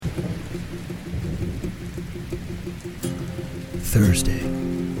Thursday,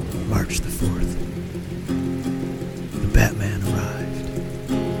 March the 4th. The Batman arrived.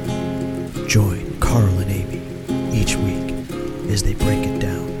 Join Carl and Amy each week as they break it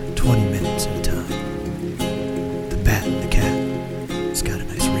down 20 minutes at a